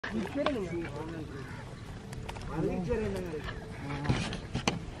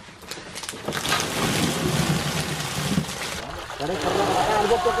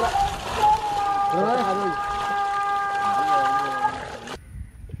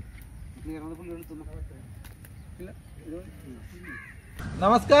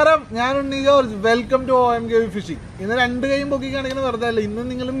നമസ്കാരം, ഞാൻ unniaizel. Welcome to Omkv phishing. ഇന്ന് രണ്ട് കൈയും പൊക്കി കാണിക്കുന്ന വെറുതെ അല്ല. ഇന്ന്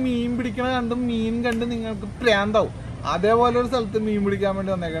നിങ്ങൾ മീൻ പിടിക്കണ കണ്ടും മീൻ കണ്ട് നിങ്ങൾക്ക് പ്രാന്താവും. അതേപോലെ ഒരു സ്ഥലത്ത് മീൻ പിടിക്കാൻ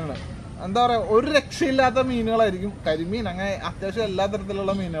വേണ്ടി വന്നേക്കാണ്. എന്താ പറയുക, ഒരു രക്ഷയില്ലാത്ത മീനുകളായിരിക്കും. കരിമീൻ, അങ്ങനെ അത്യാവശ്യം എല്ലാ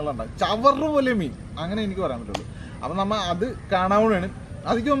തരത്തിലുള്ള മീനുകളുണ്ടാവും. ചവറ് പോലെ മീൻ, അങ്ങനെ എനിക്ക് പറയാൻ പറ്റുള്ളൂ. അപ്പം നമ്മൾ അത് കാണാവുന്നതാണ്.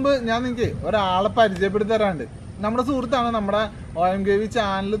 അതിക്ക് മുമ്പ് ഞാൻ നിങ്ങൾക്ക് ഒരാളെ പരിചയപ്പെടുത്തി തരാണ്ട്. നമ്മുടെ സുഹൃത്താണ്. നമ്മുടെ Omkv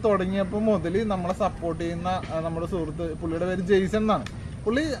ചാനൽ തുടങ്ങിയപ്പോൾ മുതൽ നമ്മളെ സപ്പോർട്ട് ചെയ്യുന്ന നമ്മുടെ സുഹൃത്ത്. പുള്ളിയുടെ പേര് ജെയ്സൺ എന്നാണ്.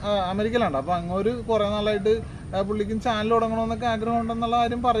 പുള്ളി അമേരിക്കയിലാണ്. അപ്പോൾ അങ്ങോട്ട് കുറേ നാളായിട്ട് പുള്ളിക്കും ചാനൽ തുടങ്ങണമെന്നൊക്കെ ആഗ്രഹം ഉണ്ടെന്നുള്ള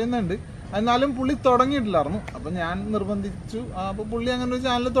കാര്യം പറയുന്നുണ്ട്. എന്നാലും പുള്ളി തുടങ്ങിയിട്ടില്ലായിരുന്നു. അപ്പം ഞാൻ നിർബന്ധിച്ചു. അപ്പോൾ പുള്ളി അങ്ങനെ ഒരു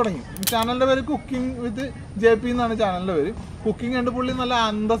ചാനൽ തുടങ്ങി. ചാനലിൻ്റെ പേര് കുക്കിംഗ് വിത്ത് JP എന്നാണ് ചാനലിൻ്റെ പേര്. കുക്കിംഗ് കണ്ട് പുള്ളി നല്ല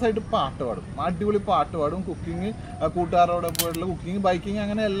അന്തസ്സായിട്ട് പാട്ട് പാടും. അടിപൊളി പാട്ട് പാടും. കുക്കിംഗ്, കൂട്ടുകാരോടെ പോയിട്ടുള്ള കുക്കിംഗ്, ബൈക്കിങ്,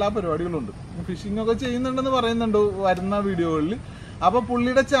 അങ്ങനെ എല്ലാ പരിപാടികളുണ്ട്. ഫിഷിംഗ് ഒക്കെ ചെയ്യുന്നുണ്ടെന്ന് പറയുന്നുണ്ട് വരുന്ന വീഡിയോകളിൽ. അപ്പോൾ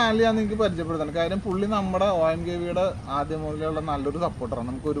പുള്ളിയുടെ ചാനൽ ഞാൻ നിങ്ങൾക്ക് പരിചയപ്പെടുത്തണം. കാര്യം പുള്ളി നമ്മുടെ Omkvയുടെ ആദ്യം മുതലുള്ള നല്ലൊരു സപ്പോർട്ടറാണ്.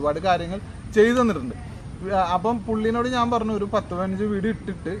 നമുക്ക് ഒരുപാട് കാര്യങ്ങൾ ചെയ്തു തന്നിട്ടുണ്ട്. അപ്പം പുള്ളിനോട് ഞാൻ പറഞ്ഞു ഒരു 10-15 വീഡിയോ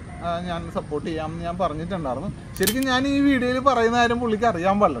ഇട്ടിട്ട് ഞാൻ സപ്പോർട്ട് ചെയ്യാമെന്ന് ഞാൻ പറഞ്ഞിട്ടുണ്ടായിരുന്നു. ശരിക്കും ഞാൻ ഈ വീഡിയോയിൽ പറയുന്ന കാര്യം പുള്ളിക്ക്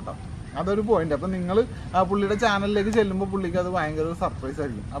അറിയാൻ പാടില്ല കേട്ടോ. അതൊരു പോയിന്റ്. അപ്പം നിങ്ങൾ പുള്ളിയുടെ ചാനലിലേക്ക് ചെല്ലുമ്പോൾ പുള്ളിക്ക് അത് ഭയങ്കര ഒരു സർപ്രൈസ്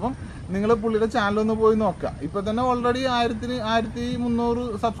ആയിരിക്കും. അപ്പം നിങ്ങൾ പുള്ളിയുടെ ചാനലൊന്ന് പോയി നോക്കുക. ഇപ്പം തന്നെ ഓൾറെഡി 1300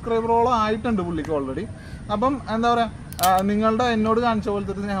 സബ്സ്ക്രൈബറോളം ആയിട്ടുണ്ട് പുള്ളിക്ക് ഓൾറെഡി. അപ്പം എന്താ പറയുക, നിങ്ങളുടെ എന്നോട് കാണിച്ച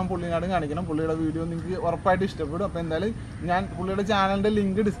പോലത്തെ സ്നേഹം പുള്ളിനാട് കാണിക്കണം. പുള്ളിയുടെ വീഡിയോ നിങ്ങൾക്ക് ഉറപ്പായിട്ട് ഇഷ്ടപ്പെടും. അപ്പോൾ എന്തായാലും ഞാൻ പുള്ളിയുടെ ചാനലിൻ്റെ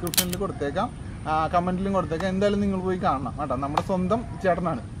ലിങ്ക് ഡിസ്ക്രിപ്ഷനിൽ കൊടുത്തേക്കാം, കമൻറ്റിലും കൊടുത്തേക്കാം. എന്തായാലും നിങ്ങൾ പോയി കാണണം കേട്ടോ. നമ്മുടെ സ്വന്തം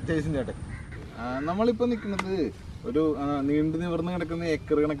ചേട്ടനാണ് ജെയ്സൺ ചേട്ടൻ. നമ്മളിപ്പോൾ നിൽക്കുന്നത് ഒരു നീണ്ടു നിവർന്ന് കിടക്കുന്ന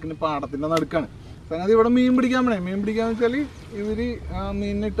ഏക്കർ കണക്കിന് പാടത്തിൻ്റെ നടുക്കാണ്. സംഗതി ഇവിടെ മീൻ പിടിക്കാൻ വേണേ. മീൻ പിടിക്കാന്ന് വെച്ചാൽ ഇവർ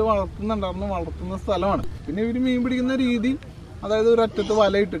മീനിട്ട് വളർത്തുന്ന സ്ഥലമാണ്. പിന്നെ ഇവർ മീൻ പിടിക്കുന്ന രീതി, അതായത് ഒരു അറ്റത്ത്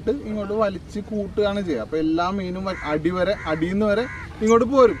വലയിട്ടിട്ട് ഇങ്ങോട്ട് വലിച്ച് കൂട്ടുകയാണ് ചെയ്യുക. അപ്പോൾ എല്ലാ മീനും അടിയിൽ നിന്ന് വരെ ഇങ്ങോട്ട്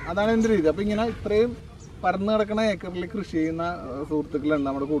പോരും. അതാണ് എൻ്റെ രീതി. അപ്പോൾ ഇങ്ങനെ ഇത്രയും പരന്ന് കിടക്കുന്ന ഏക്കറിൽ കൃഷി ചെയ്യുന്ന സുഹൃത്തുക്കളുണ്ട്,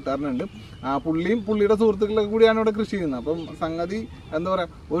 നമ്മുടെ കൂട്ടുകാരനുണ്ട്. പുള്ളിയുടെ സുഹൃത്തുക്കളൊക്കെ കൂടിയാണ് ഇവിടെ കൃഷി ചെയ്യുന്നത്. അപ്പം സംഗതി എന്താ പറയുക,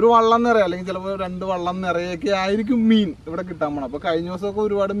 ഒരു വള്ളം നിറയെ അല്ലെങ്കിൽ ചിലപ്പോൾ 2 വള്ളം നിറയൊക്കെ ആയിരിക്കും മീൻ ഇവിടെ കിട്ടാൻ പോകണം. അപ്പോൾ കഴിഞ്ഞ ദിവസമൊക്കെ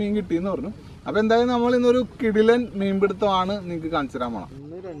ഒരുപാട് മീൻ കിട്ടിയെന്ന് പറഞ്ഞു. അപ്പോൾ എന്തായാലും നമ്മൾ ഇന്നൊരു കിടിലൻ മീൻപിടുത്തമാണ് നിങ്ങൾക്ക് കാണിച്ചു തരാൻ പോകണം.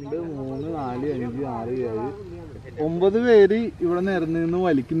 1, 2, 3, 4, 5, 6, 7, 9 പേര് ഇവിടെ നിന്ന്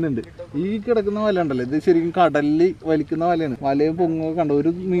വലിക്കുന്നുണ്ട്. ഈ കിടക്കുന്ന വല ഉണ്ടല്ലോ, ഇത് ശരിക്കും കടലിൽ വലിക്കുന്ന വലയാണ്. വലയും പൊങ്ങൊക്കെ കണ്ടോ, ഒരു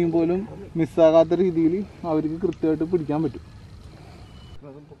മീൻ പോലും മിസ്സാകാത്ത രീതിയിൽ അവർക്ക് കൃത്യമായിട്ട് പിടിക്കാൻ പറ്റും.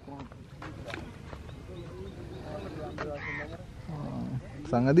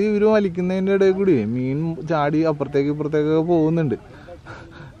 സംഗതി ഇവര് വലിക്കുന്നതിൻ്റെ ഇടയിൽ കൂടി മീൻ ചാടി അപ്പുറത്തേക്ക് ഇപ്പുറത്തേക്കൊക്കെ പോകുന്നുണ്ട്.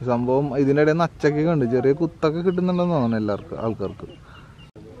 സംഭവം ഇതിൻ്റെ ഇടയിൽ നിന്ന് അച്ചൊക്കെ ഉണ്ട്, ചെറിയ കുത്തൊക്കെ കിട്ടുന്നുണ്ടെന്ന് തോന്നുന്നു ആൾക്കാർക്ക്.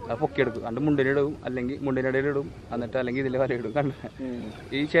 പൊക്കിയെടുക്കും, കണ്ട് മുണ്ടിനിടും, അല്ലെങ്കിൽ മുണ്ടിനിടയിലിടും, എന്നിട്ട് അല്ലെങ്കിൽ ഇതിൽ വലയിടും. കണ്ട്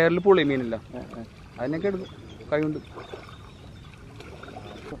ഈ ചേറിൽ പുളി മീനില്ല, അതിനൊക്കെ എടുക്കും കൈ കൊണ്ട്.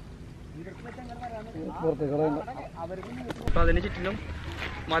 അപ്പൊ അതിന് ചുറ്റിനും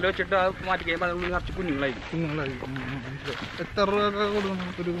മല വെച്ചിട്ട് മാറ്റി കഴിയുമ്പോൾ അതിനുള്ളിൽ നിറച്ച് കുഞ്ഞുങ്ങളായിരിക്കും. എത്ര രൂപ കൊടുക്കണം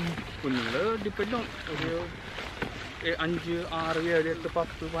കുഞ്ഞുങ്ങൾ? ഡിപ്പെൻഡ് ആവും. ഒരു 5, 6, 7, 8,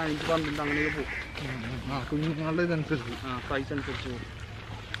 10, 15, 12 അങ്ങനെയൊക്കെ പോകും. കുഞ്ഞുങ്ങളുടെ ഇതനുസരിച്ച് സൈസ് അനുസരിച്ച് പോകും.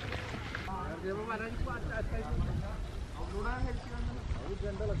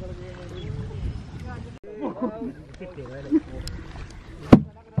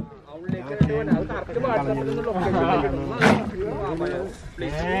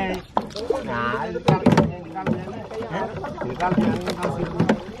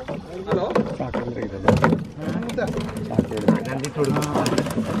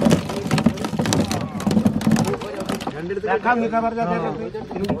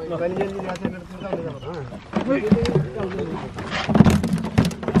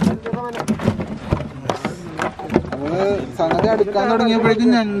 സംഗതി അടുക്കാൻ തുടങ്ങിയപ്പോഴേക്കും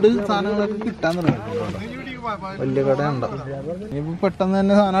 2 സാധനങ്ങളൊക്കെ കിട്ടാൻ തുടങ്ങി. വലിയ കട ഉണ്ടോ? ഇനിയിപ്പോൾ പെട്ടെന്ന്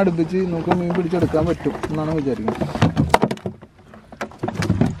തന്നെ സാധനം അടുപ്പിച്ച് നമുക്ക് മീൻ പിടിച്ചെടുക്കാൻ പറ്റും എന്നാണ് വിചാരിക്കുന്നത്.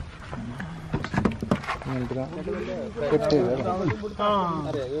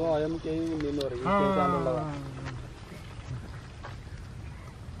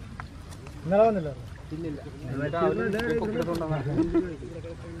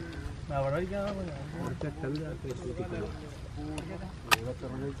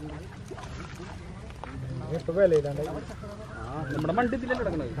 നമ്മുടെ മണ്ടിത്തിലല്ലേ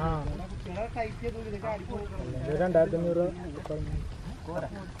കിടക്കണത്. 2500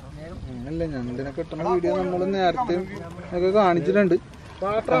 അല്ല, ഞണ്ടിനെ കിട്ടുന്ന വീഡിയോ നമ്മൾ നേരത്തെ ഒക്കെ കാണിച്ചിട്ടുണ്ട്.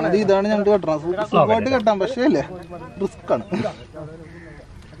 അത് ഇതാണ് ഞങ്ങൾക്ക് കെട്ടണം. സുഖമായിട്ട് കെട്ടാം, പക്ഷേ അല്ലേ റിസ്ക് ആണ്.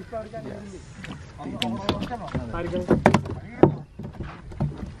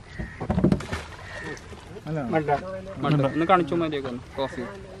 ഒന്ന് കാണിച്ചു മതിയൊക്കെ കോഫി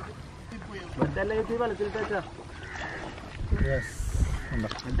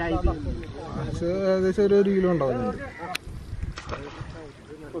ഏകദേശം ഒരു കിലോ ഉണ്ടാവുന്നുണ്ട്.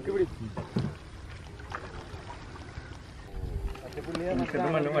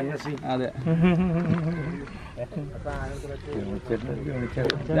 അതെ,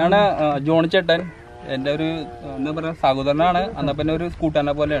 ഇതാണ് ജോണി ചേട്ടൻ. എൻ്റെ ഒരു എന്താ പറയുക സഹോദരനാണ്. എന്നാ പിന്നെ ഒരു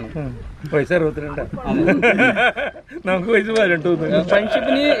കൂട്ടാനെ പോലെയാണ്. പൈസ 62 നമുക്ക് പൈസ 18.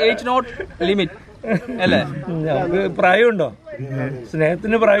 ഫ്രണ്ട്ഷിപ്പിന് ഏജ് നോട്ട് ലിമിറ്റ് അല്ലേ? നമുക്ക് പ്രായമുണ്ടോ?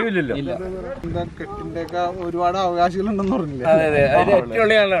 സ്നേഹത്തിന് പ്രായമില്ലല്ലോ. കെട്ടിന്റെ ഒക്കെ ഒരുപാട് അവകാശികളുണ്ടെന്ന് പറഞ്ഞില്ലേ? അതെ അതെ, അതിൽ ഏറ്റവും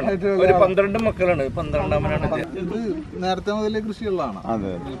ഉള്ള ആളാണ്. ഒരു 12 മക്കളാണ്. 12ാമനാണ്. ഇത് നേരത്തെ മുതലേ കൃഷിയുള്ളതാണ്.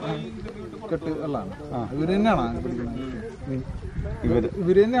 കെട്ട് ഉള്ളതാണ്. ഇവര് തന്നെയാണ് പിടിക്കുന്നത്.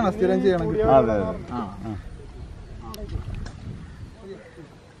 ഇവര് തന്നെയാണ് സ്ഥിരം ചെയ്യണമെങ്കിൽ.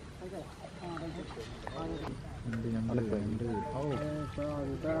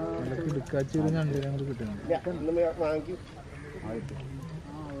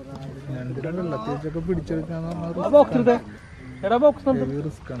 ഞണ്ടിനെ വെള്ളത്തേക്കൊക്കെ പിടിച്ചെടുക്കാന്ന്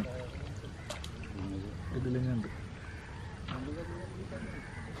റിസ്ക് ആണ്. ഇതില് ഞണ്ട്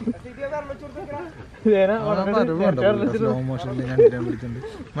സ്ലോ മോഷനിൽ ഞണ്ടിനെ പിടിച്ചിട്ടുണ്ട്.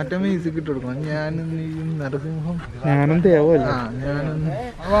 മറ്റേ മ്യൂസിക് ഇട്ട് കൊടുക്കണം. ഞാൻ നരസിംഹം ഞാനും ദേവല്ല ഞാനൊന്ന്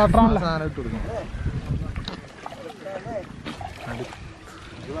സാധനം ഇട്ട് കൊടുക്കണം.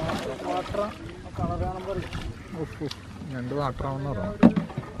 ഞണ്ട് വാട്ടറാണെന്ന് പറഞ്ഞു.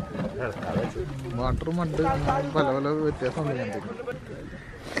 വാട്ടർ മഡ് പല പല വ്യത്യാസമുണ്ട് ഞണ്ടിന്.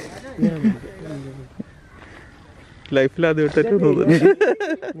 ലൈഫിൽ ആദ്യമായിട്ട്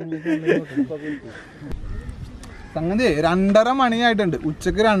സംഗതി 2:30 മണിയായിട്ടുണ്ട്.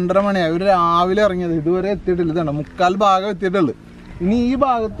 ഉച്ചക്ക് 2:30 മണിയായി. ഒരു രാവിലെ ഇറങ്ങിയത് ഇതുവരെ എത്തിയിട്ടില്ല. ഇതാണ് 3/4 ഭാഗം എത്തിയിട്ടുള്ളു. ഇനി ഈ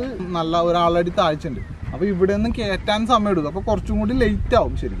ഭാഗത്ത് നല്ല ഒരാളടി താഴ്ചയുണ്ട്. അപ്പോൾ ഇവിടെ നിന്ന് കയറ്റാൻ സമയം എടുക്കും. അപ്പോൾ കുറച്ചും കൂടി ലേറ്റ്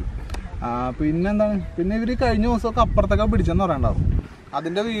ആവും ശരിക്കും. പിന്നെന്താണ്, പിന്നെ ഇവർ കഴിഞ്ഞ ദിവസമൊക്കെ അപ്പുറത്തൊക്കെ പിടിച്ചെന്ന് പറയണ്ടാവും.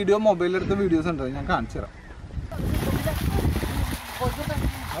 അതിൻ്റെ വീഡിയോ മൊബൈലിലെടുത്ത വീഡിയോസ് ഉണ്ട്, ഞാൻ കാണിച്ചു തരാം.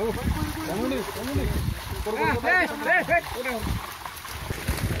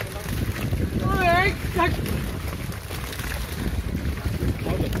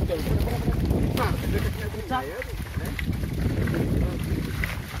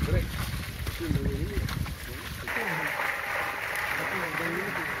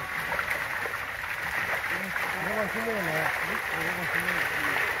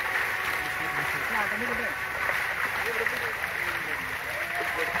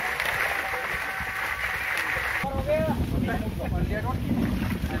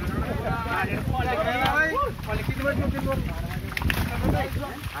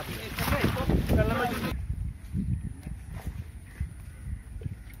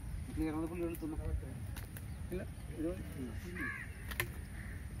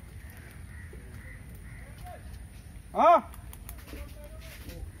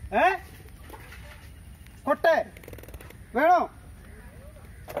 കൊട്ടെ വേണോ?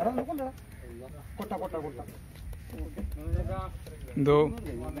 കൊട്ട കൊട്ട കൊട്ട എന്തോ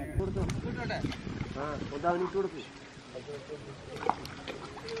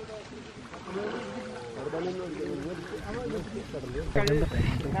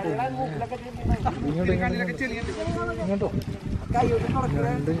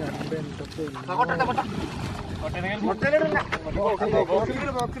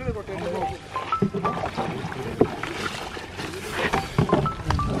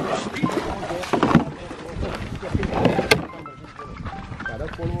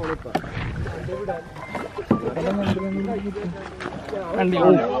ഇങ്ങോട്ടോ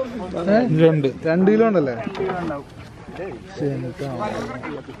രണ്ട് കിലോ ഉണ്ടല്ലേ?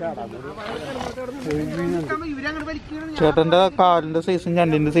 ചേട്ടന്റെ കാലിന്റെ സൈസും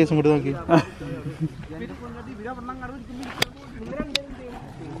ഞണ്ടിന്റെ സൈസും കൂടി നോക്കി.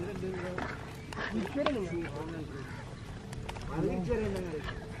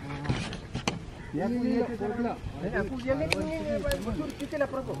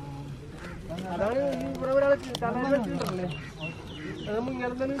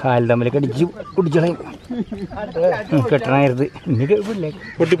 കാൽ തമ്മിലൊക്കെ അടിച്ച് കുടിച്ചളയും കെട്ടണായിരുന്നു. ഇനി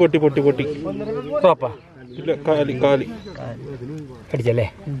പൊട്ടി പൊട്ടി പൊട്ടി പൊട്ടി തോപ്പാ കാലി കാലി അടിച്ചല്ലേ?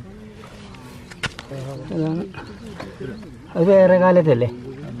 അത് വേറെ കാലത്തല്ലേ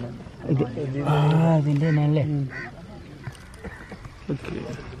ഇത്? അതിൻ്റെ തന്നെ അല്ലേ?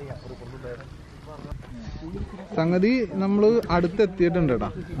 സംഗതി നമ്മൾ അടുത്തെത്തിയിട്ടുണ്ട് കേട്ടോ.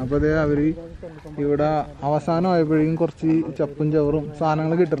 അപ്പോൾ അതേ അവർ ഇവിടെ അവസാനമായപ്പോഴേക്കും കുറച്ച് ചപ്പും ചവറും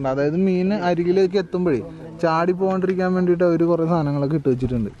സാധനങ്ങൾ കിട്ടുന്നുണ്ട്. അതായത് മീൻ അരികിലേക്ക് എത്തുമ്പോഴേ ചാടി പോകാണ്ടിരിക്കാൻ വേണ്ടിയിട്ട് അവർ കുറേ സാധനങ്ങളൊക്കെ ഇട്ട്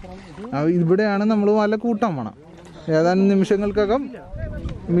വെച്ചിട്ടുണ്ട്. ഇവിടെയാണ് നമ്മൾ വല കൂട്ടാൻ വേണം. ഏതാനും നിമിഷങ്ങൾക്കകം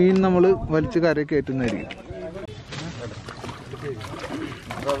മീൻ നമ്മൾ വലിച്ച് കരയിൽ കയറ്റുന്നതായിരിക്കും.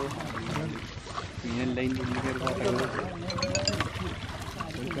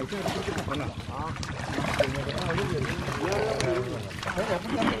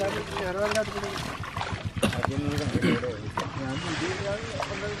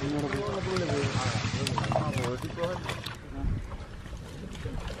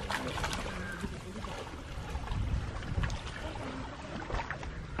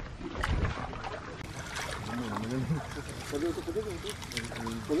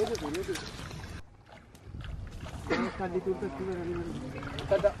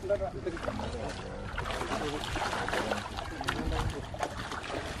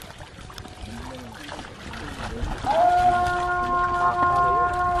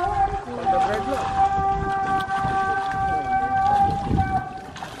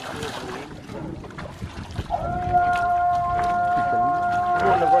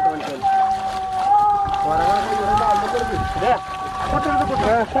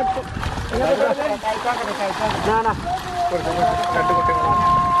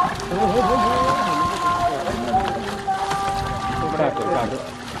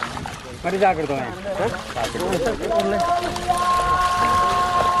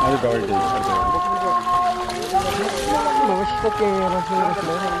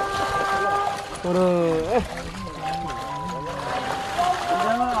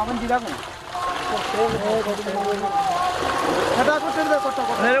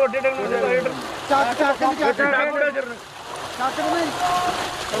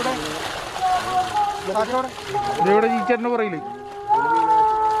 ഇവിടെ ടീച്ചറിന്റെ പുറകില്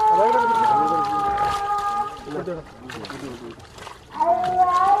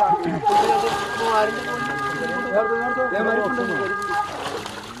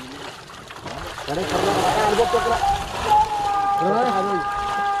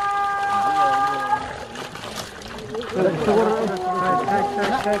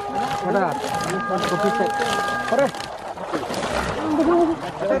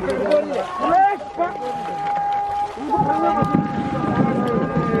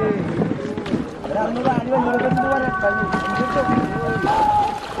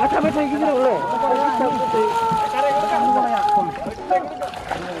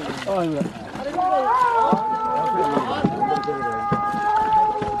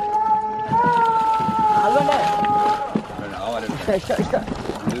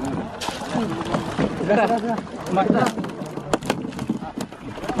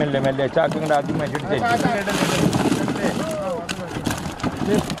മെല്ലെ മെല്ലെ ചാക്കും കൂടെ ആദ്യം മേടിച്ചിട്ട്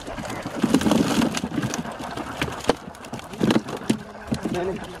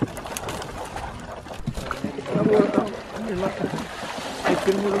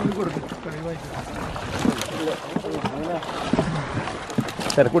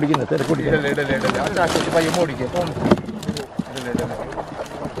തിരക്കുടിക്കുന്നു തിരക്കുടിക്കുന്നു പയ്യമ്മ ഓടിക്കുക.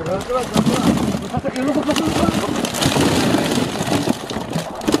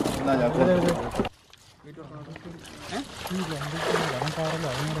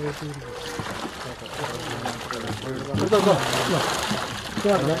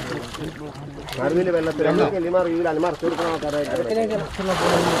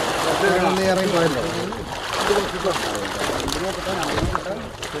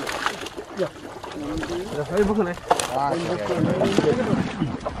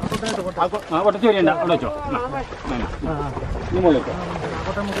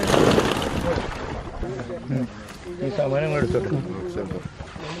 ഈ സാമാനം എടുത്തോട്ടെ.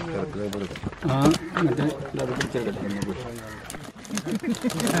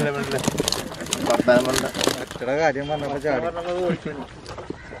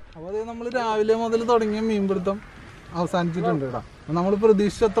 അപ്പോൾ അത് നമ്മൾ രാവിലെ മുതൽ തുടങ്ങിയ മീൻപിടുത്തം അവസാനിച്ചിട്ടുണ്ട് കേട്ടോ. നമ്മൾ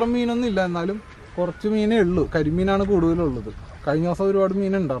പ്രതീക്ഷിച്ചത്ര മീനൊന്നും ഇല്ല, എന്നാലും കുറച്ച് മീനേ ഉള്ളൂ. കരിമീനാണ് കൂടുതലുള്ളത്. കഴിഞ്ഞ ദിവസം ഒരുപാട്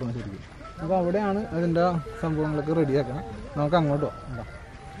മീൻ ഉണ്ടായിരുന്നു ശരിക്കും. അപ്പോൾ അവിടെയാണ് അതിൻ്റെ സംഭവങ്ങളൊക്കെ റെഡിയാക്കണം. നമുക്ക് അങ്ങോട്ട് പോകാം.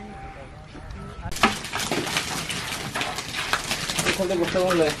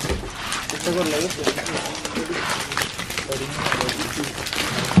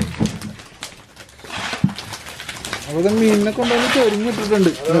 അപ്പോൾ മീനിനെ കൊണ്ടുവന്ന് ചൊരിഞ്ഞിട്ടിട്ടുണ്ട്.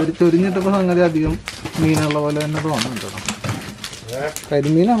 ചൊരിഞ്ഞിട്ടപ്പോൾ സംഗതി അധികം മീനുള്ള പോലെ തന്നെ തോന്നുന്നുണ്ട് കേട്ടോ.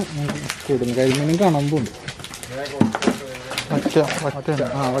 കരിമീനാണ് കൂടുന്നത്. കരിമീനും കണമ്പുണ്ട്. വറ്റ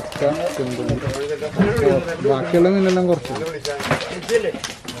ചെമ്പുണ്ട്. ബാക്കിയുള്ള മീനെല്ലാം കുറച്ച്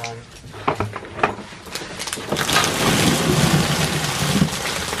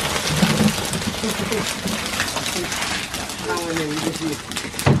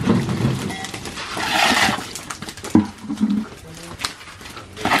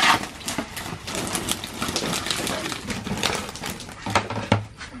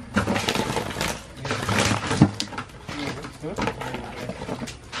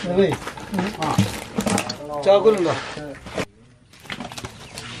ചാക്കുലുണ്ടോ?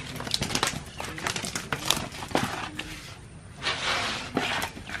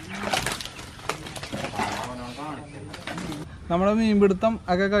 നമ്മുടെ മീൻപിടുത്തം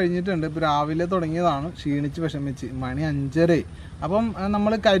ഒക്കെ കഴിഞ്ഞിട്ടുണ്ട്. ഇപ്പോൾ രാവിലെ തുടങ്ങിയതാണ്, ക്ഷീണിച്ച് വിഷമിച്ച് മണി 5:30. അപ്പം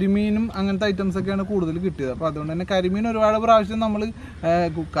നമ്മൾ കരിമീനും അങ്ങനത്തെ ഐറ്റംസൊക്കെയാണ് കൂടുതൽ കിട്ടിയത്. അപ്പോൾ അതുകൊണ്ട് തന്നെ കരിമീൻ ഒരുപാട് പ്രാവശ്യം നമ്മൾ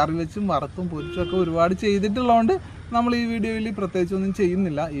കറി വെച്ചും വറുത്തും പൊരിച്ചും ഒക്കെ ഒരുപാട് ചെയ്തിട്ടുള്ളതുകൊണ്ട് നമ്മൾ ഈ വീഡിയോയിൽ പ്രത്യേകിച്ചൊന്നും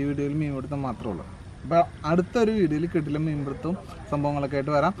ചെയ്യുന്നില്ല. ഈ വീഡിയോയിൽ മീൻപിടുത്തം മാത്രമേ ഉള്ളൂ. അപ്പോൾ അടുത്തൊരു വീഡിയോയിൽ കിട്ടില്ല മീൻപിടുത്തവും സംഭവങ്ങളൊക്കെ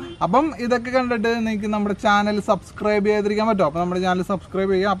ആയിട്ട് വരാം. അപ്പം ഇതൊക്കെ കണ്ടിട്ട് നിങ്ങൾക്ക് നമ്മുടെ ചാനൽ സബ്സ്ക്രൈബ് ചെയ്തിരിക്കാൻ പറ്റുമോ? അപ്പോൾ നമ്മുടെ ചാനൽ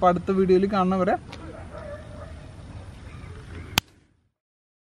സബ്സ്ക്രൈബ് ചെയ്യുക. അപ്പോൾ അടുത്ത വീഡിയോയിൽ കാണുന്നവരെ